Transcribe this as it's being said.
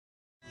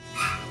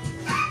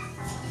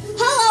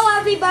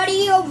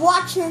everybody, you're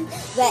watching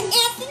the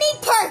Anthony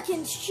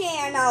Perkins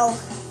channel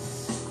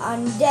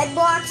on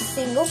Deadlock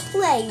Single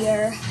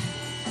Player.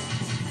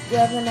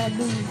 We're gonna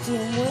be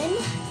doing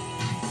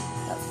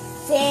a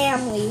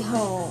family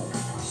home.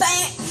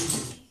 Bam!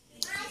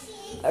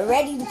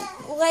 Ready to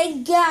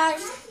play,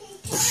 guys?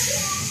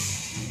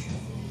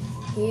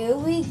 Here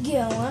we go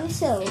on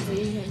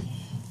television.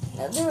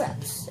 Another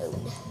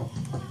episode.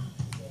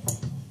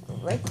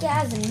 Alright,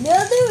 guys,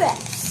 another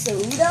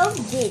episode of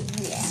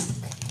Deadlock.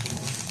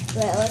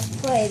 Right, let's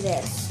play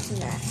this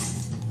tonight.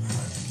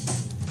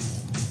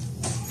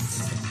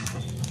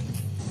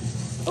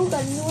 Oh,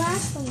 got a new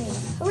axe for me.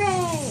 Hooray!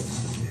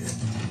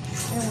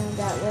 I don't want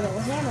that little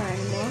hammer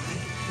anymore.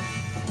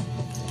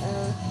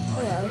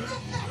 Hello.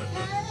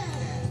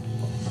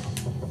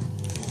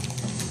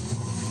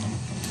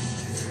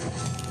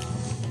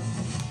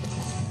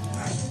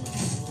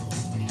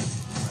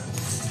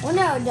 I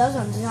wonder how it does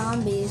on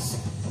zombies.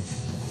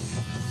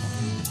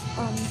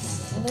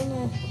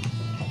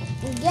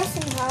 I'm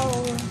guessing how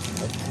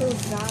it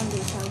kills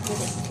zombies, how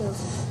good it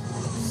kills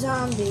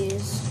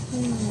zombies.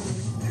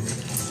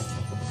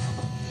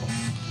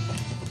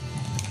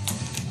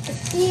 If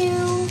you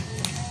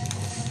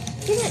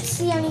didn't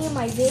see any of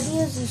my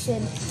videos, you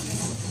should,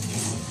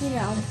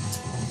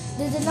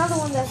 there's another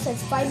one that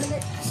says 5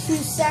 minutes, 2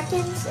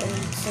 seconds, and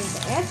it says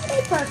the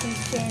Anthony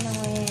Perkins channel,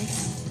 and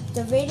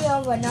the video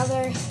of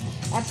another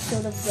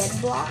episode of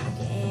Deadlock,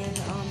 and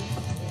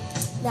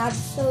that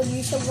episode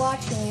you should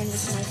watch, and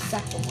it's my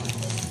second one.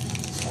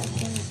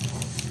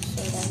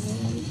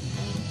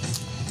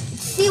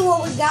 Let's see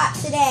what we got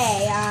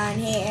today on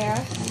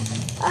here.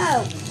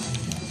 Oh,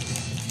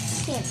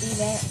 can't be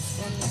that.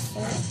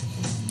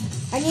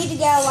 I need to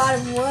get a lot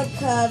of wood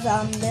because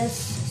this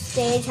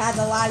stage has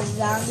a lot of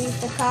zombies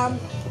to come,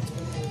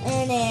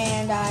 and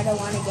I don't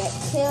want to get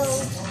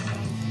killed.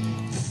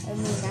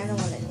 I don't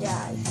want to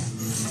die.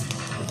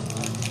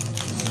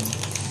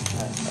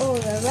 Oh,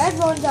 the red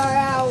ones are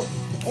out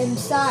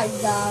inside.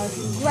 The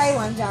gray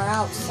ones are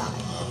outside.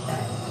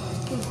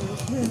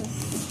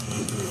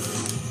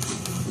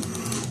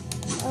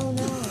 Oh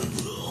no.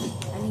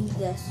 I need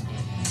this.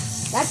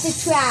 That's a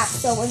trap,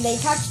 so when they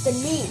touch the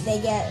meat, they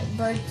get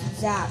burnt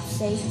zapped.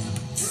 See?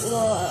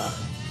 Ugh.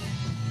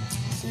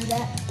 See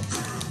that?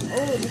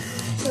 Oh,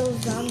 this kills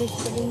zombies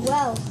pretty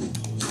well.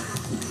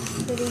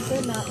 Pretty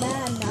good, not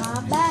bad,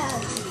 not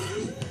bad.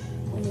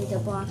 We need to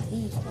block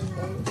these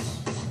windows.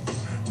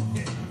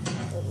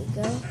 There we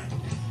go.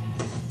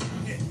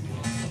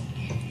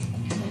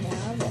 And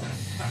now this.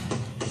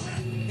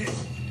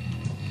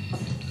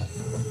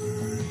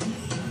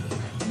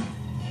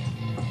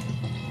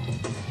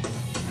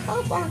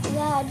 I'll block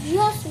that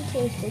just in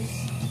case there's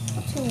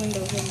 2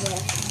 windows in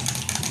there.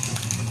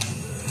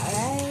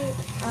 Alright,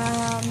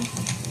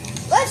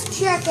 let's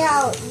check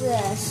out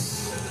this.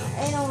 I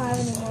don't have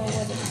any more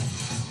wood.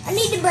 I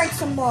need to break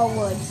some more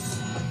wood.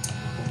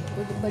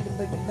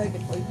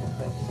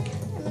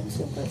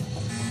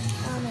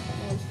 I'm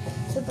in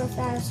super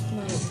fast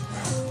mode.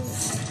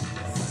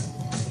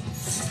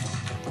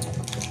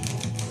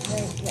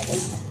 Ready?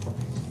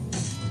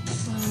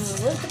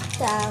 Look at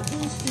that.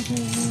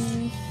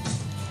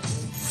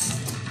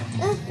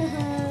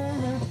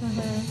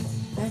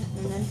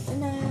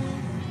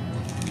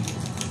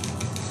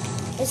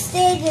 The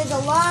stage is a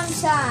long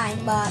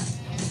time, but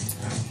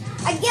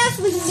I guess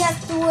we can get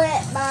through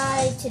it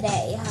by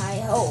today. I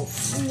hope.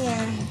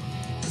 Yeah.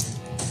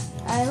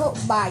 I hope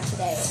by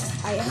today.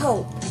 I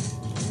hope.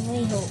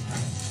 I hope.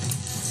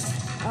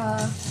 A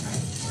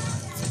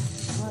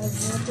lot of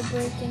wood to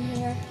break in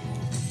here.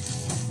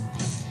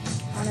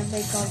 I want to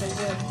break all the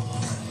wood.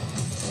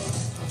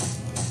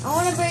 I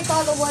want to break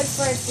all the wood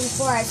first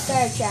before I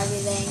search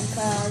everything,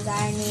 because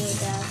I need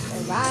to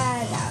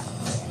survive out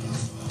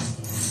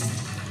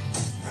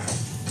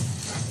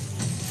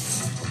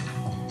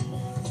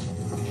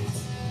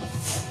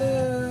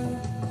here.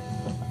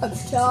 I'm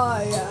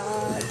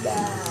tired.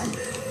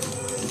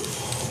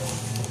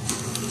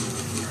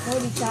 I'm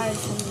already tired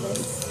from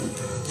this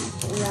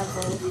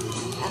level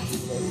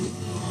episode.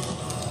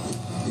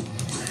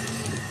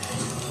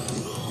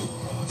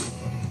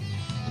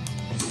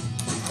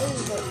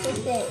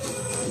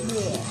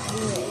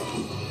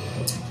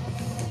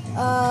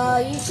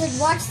 You should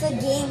watch the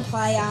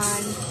gameplay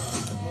on,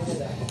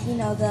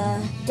 the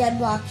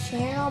Deadlock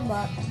channel,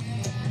 but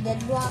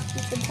Deadlock,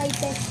 you can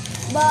type it.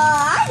 But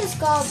I just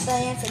call it the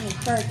Anthony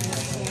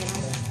Perkins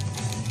channel.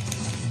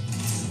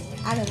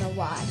 I don't know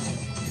why.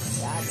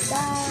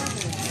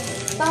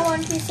 Found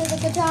one piece of the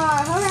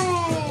guitar,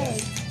 hooray!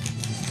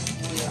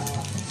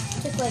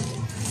 Took like,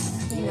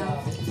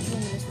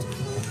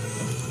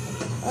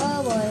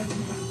 oh boy.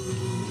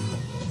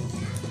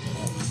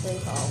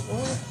 Break all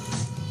wood.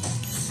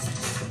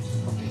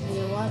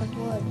 Need a lot of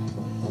wood.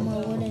 No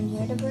more wood in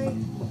here to break.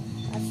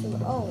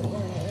 Actually, oh yeah,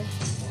 there is.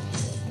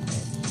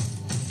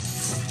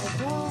 Like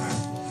one.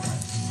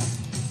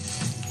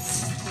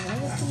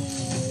 Another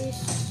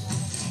piece.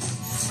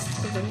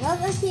 There's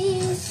another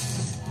piece.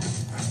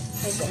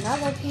 There's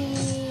another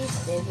piece.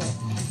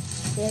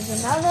 There's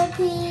another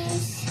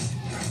piece.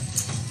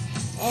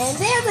 And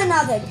there's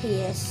another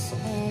piece.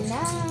 And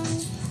now...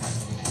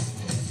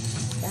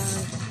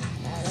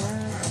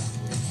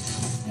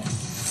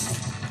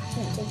 It's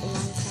gonna take a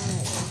long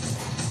time.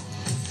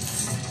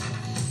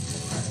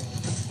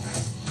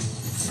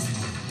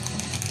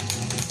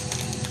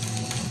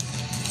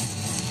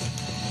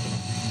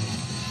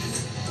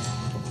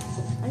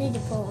 I need to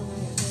pull one in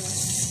here.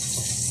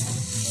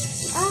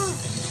 Ah!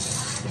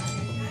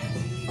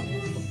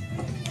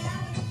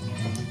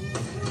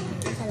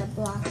 Gotta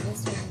block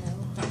this window.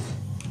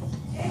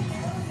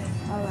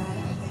 Alright.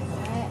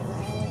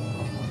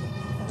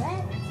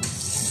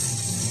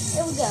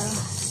 There we go.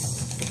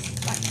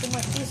 Got 2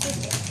 more pieces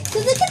to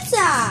the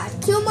guitar.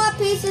 2 more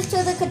pieces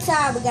to the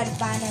guitar. We gotta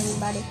find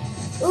everybody.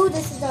 Ooh,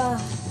 this is a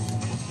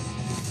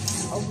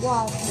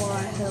wall for a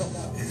hill.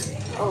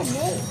 Oh,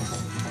 me.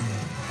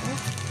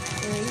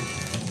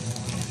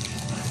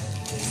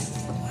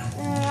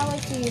 I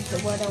like to use the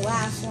wood to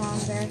last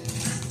longer.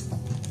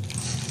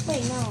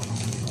 Wait, no.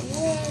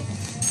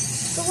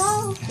 The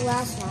wall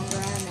lasts longer, I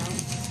don't know.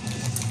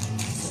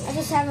 I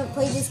just haven't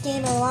played this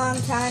game in a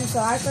long time, so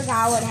I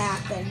forgot what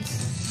happens.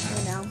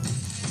 You know.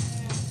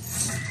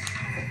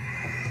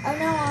 Oh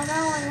no, oh no,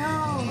 oh no.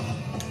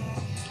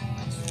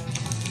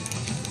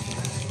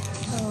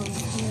 Oh,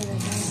 here they're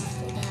going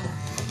after that.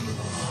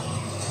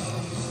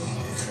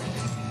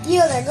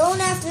 Yeah, they're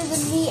going after the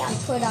meat I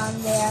put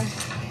on there.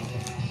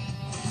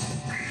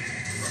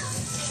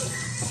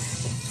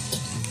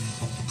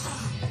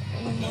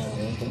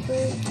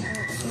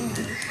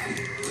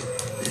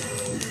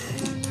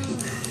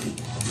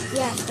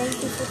 Yes,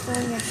 thank you for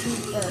throwing a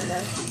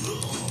cheeseburger.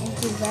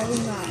 Thank you very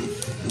much.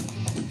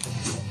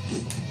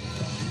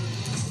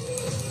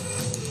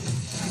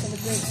 Gonna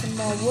get some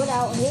more wood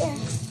out here. In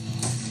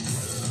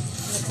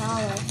the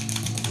collar.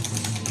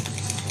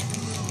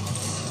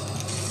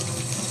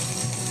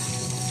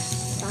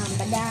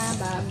 Bam-ba-da,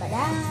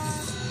 bam-ba-da.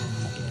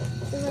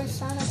 Do our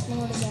Sonic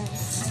mode again.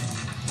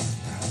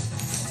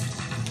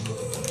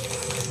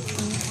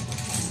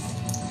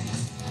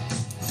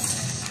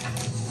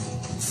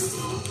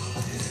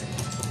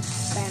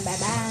 Bam, bam,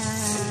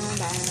 bam, bam,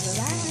 bam,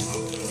 bam.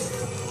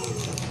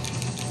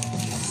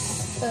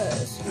 I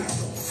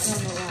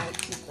don't know why I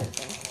keep it there.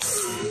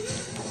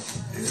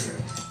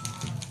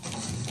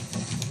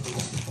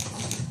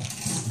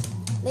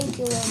 Thank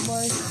you, little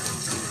boy.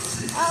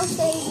 I'll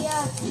say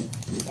ya.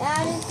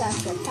 That is got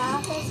the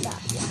top of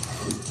stuff.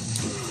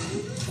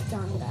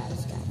 Strong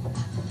guys, got it.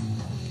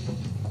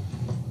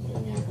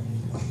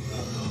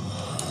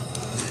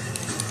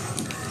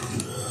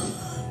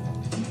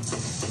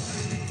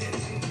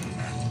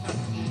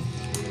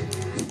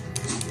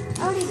 I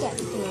already got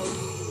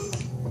through.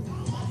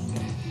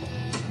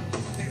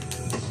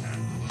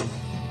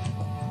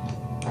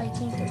 I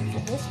can't go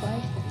through this way.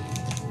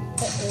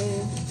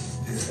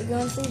 We're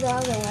going through the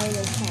other way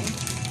they can.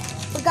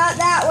 Forgot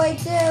that way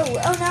too.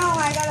 Oh no,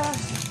 I gotta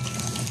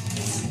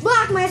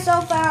block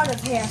myself out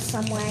of here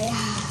some way.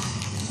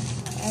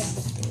 Let's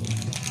see.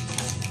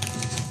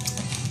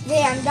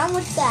 There, I'm done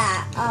with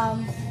that.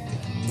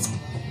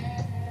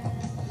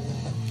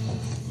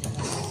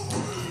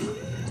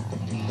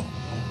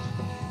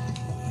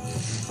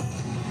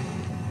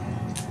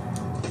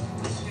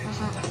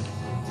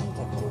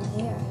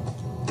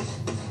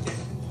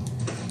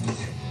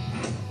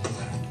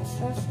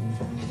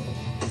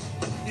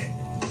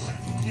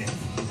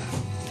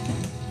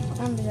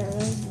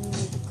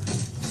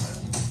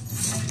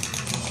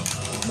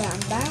 Bam,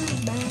 bam,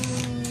 bam,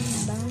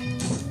 bam.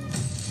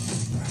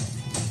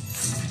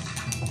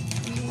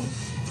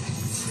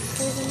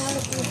 There's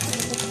another piece to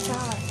the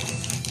guitar.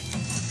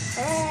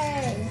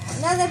 Hey,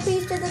 another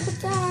piece to the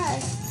guitar.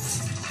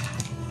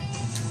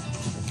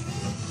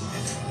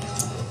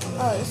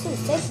 Oh, this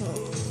is taking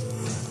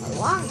a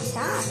long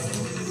time.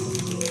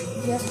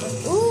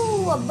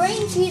 Ooh, a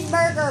brain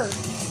cheeseburger.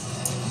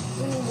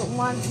 We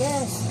want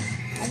this.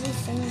 Every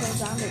single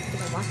zombie's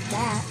gonna want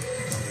that.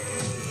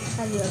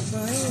 Have your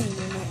brain in it.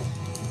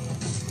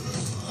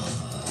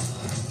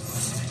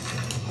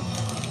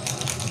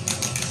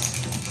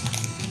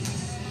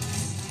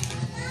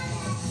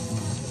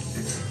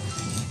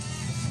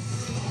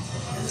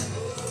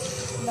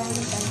 Bang,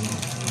 bang.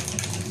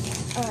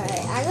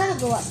 Alright, I gotta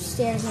go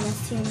upstairs in a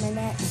few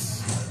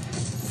minutes.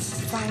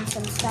 Find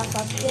some stuff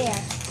up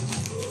there.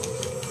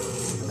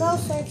 Go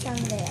search on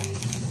there. I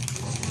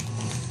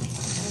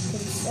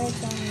can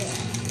search on there.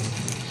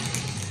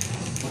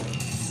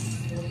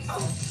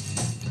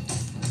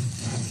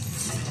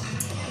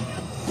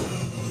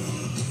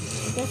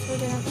 I guess we're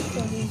gonna have to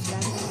kill these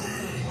guys.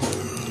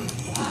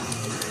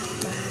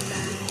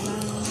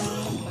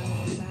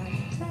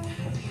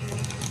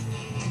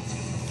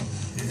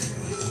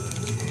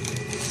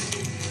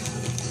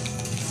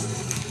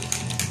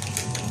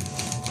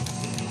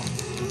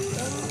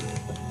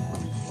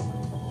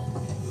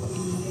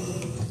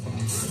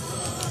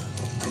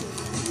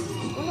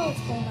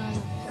 What's going on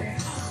up here?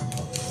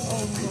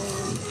 Oh no.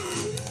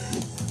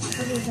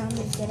 How do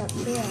zombies get up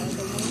here? Are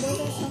the windows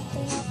or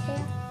something up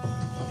there?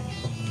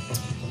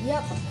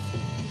 Yep.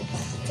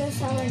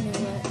 Just how I knew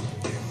it.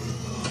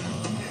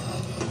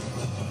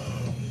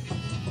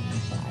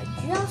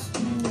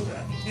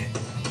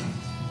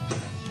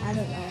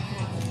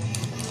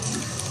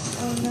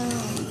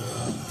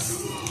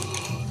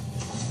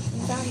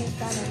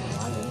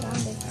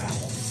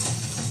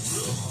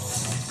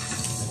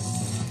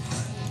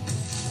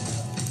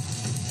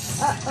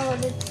 Oh,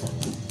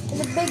 there's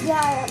a big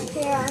guy up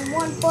here on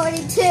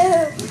 142.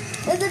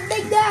 There's a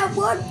big guy on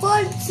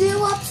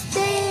 142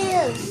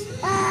 upstairs.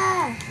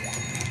 Ah.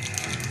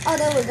 Oh,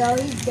 there we go.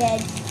 He's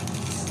dead.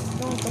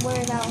 Don't have to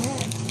worry about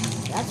him.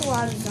 That's a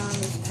lot of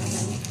zombies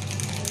coming.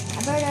 I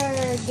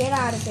better get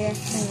out of here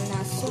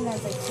soon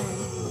as I can.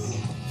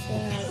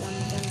 Soon as I'm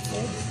done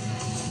here.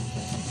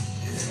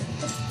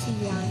 Put the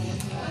TV on here.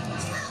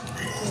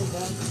 There we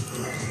go.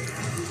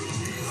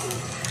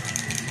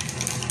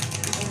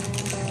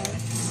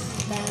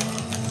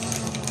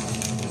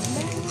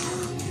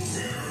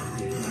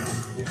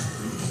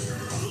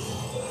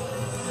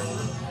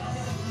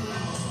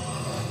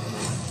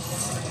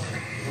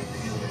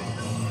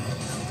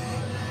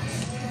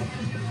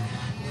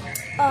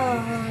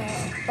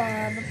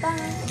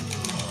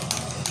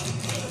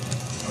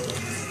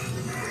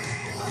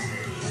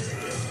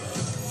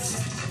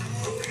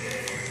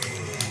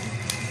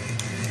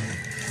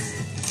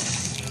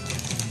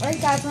 Alright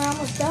guys, we're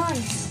almost done.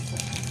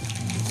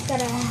 Just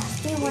got a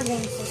few more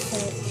games to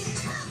search.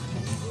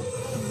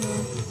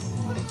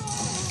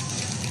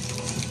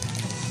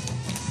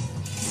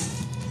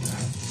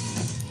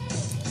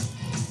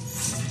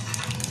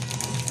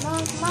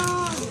 Come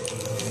on.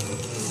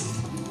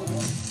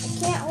 I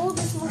can't hold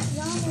this much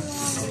longer.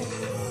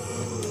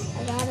 I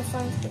gotta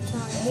find the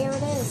time. Here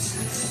it is.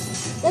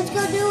 Let's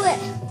go do it.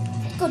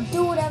 Let's go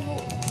do whatever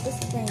this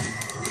thing.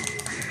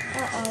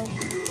 Uh-oh.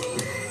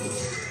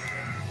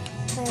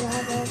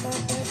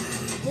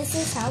 This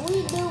is how we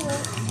do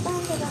it.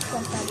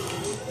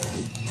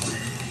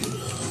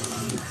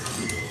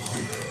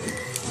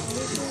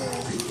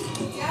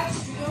 Jeff,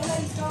 did you know that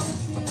he's going to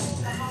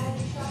the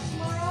holiday shop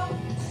tomorrow?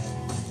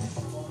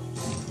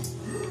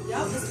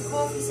 Yep, Mr.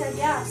 Coffee said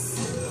yes.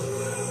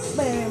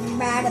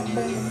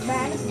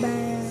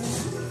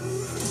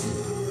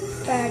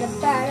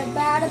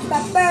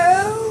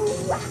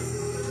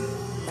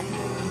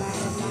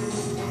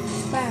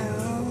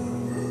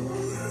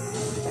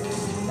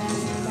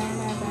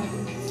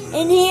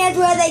 And here's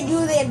where they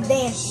do their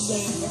dance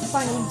again, the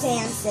funny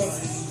dances.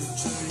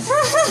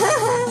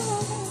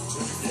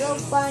 So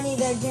funny,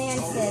 their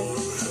dances.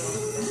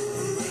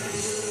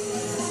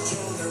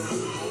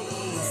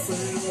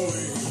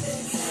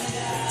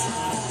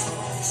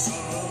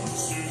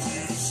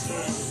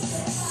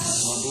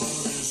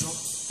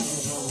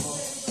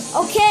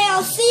 Okay,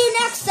 I'll see you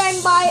next time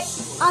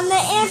on the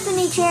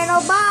Anthony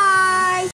channel. Bye.